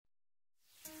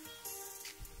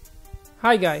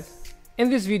Hi guys,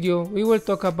 in this video we will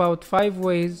talk about 5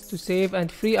 ways to save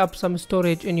and free up some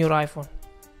storage in your iPhone.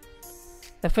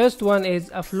 The first one is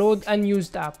Offload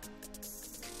Unused app.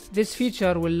 This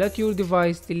feature will let your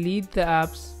device delete the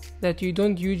apps that you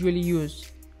don't usually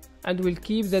use and will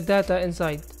keep the data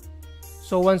inside.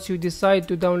 So once you decide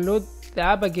to download the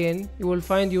app again, you will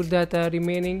find your data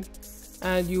remaining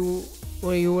and you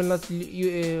will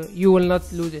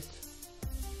not lose it.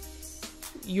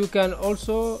 You can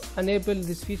also enable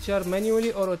this feature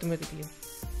manually or automatically,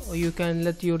 or you can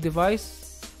let your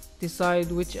device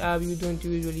decide which app you don't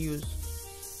usually use.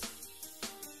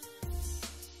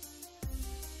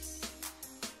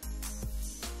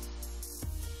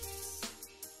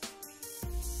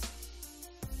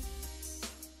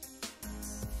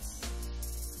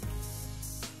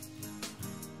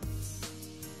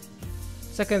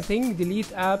 Second thing, delete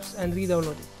apps and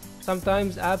re-download it.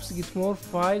 Sometimes apps get more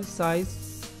file size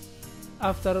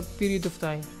after a period of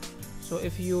time, so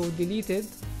if you delete it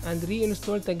and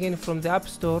reinstall it again from the App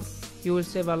Store, you will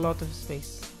save a lot of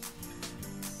space.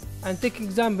 And take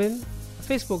example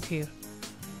Facebook here.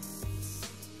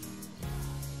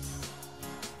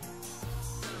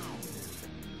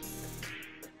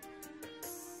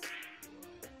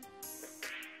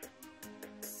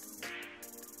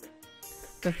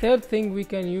 The third thing we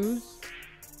can use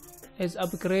is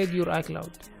upgrade your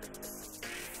iCloud.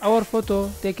 Our photo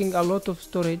taking a lot of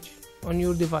storage on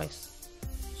your device,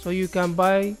 so you can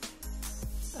buy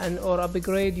or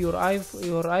upgrade your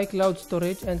iCloud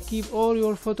storage and keep all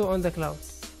your photo on the cloud.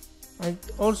 And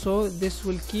also this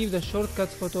will keep the shortcut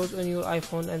photos on your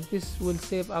iPhone, and this will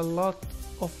save a lot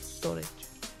of storage.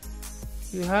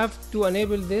 You have to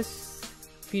enable this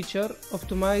feature,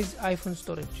 optimize iPhone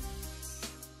storage.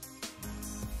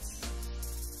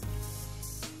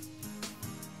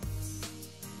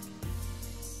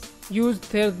 Use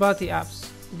third-party apps.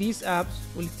 These apps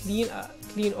will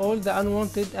clean all the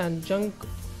unwanted and junk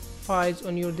files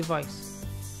on your device.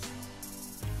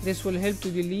 This will help to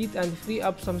delete and free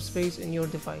up some space in your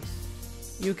device.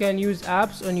 You can use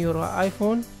apps on your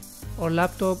iPhone or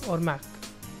laptop or Mac.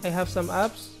 I have some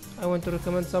apps. I want to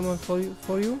recommend someone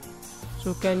for you.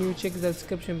 So can you check the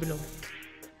description below.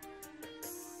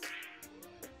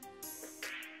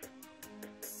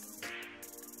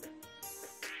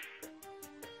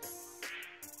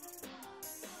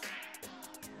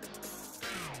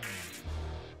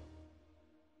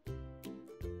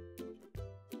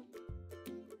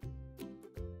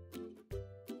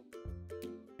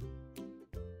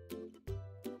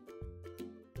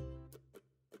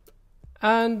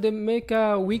 And make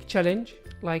a week challenge,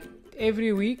 like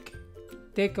every week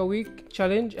take a week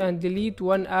challenge and delete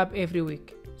one app every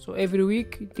week. So every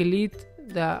week delete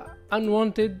the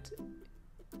unwanted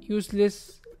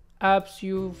useless apps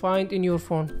you find in your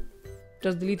phone.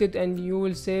 Just delete it and you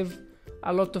will save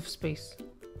a lot of space.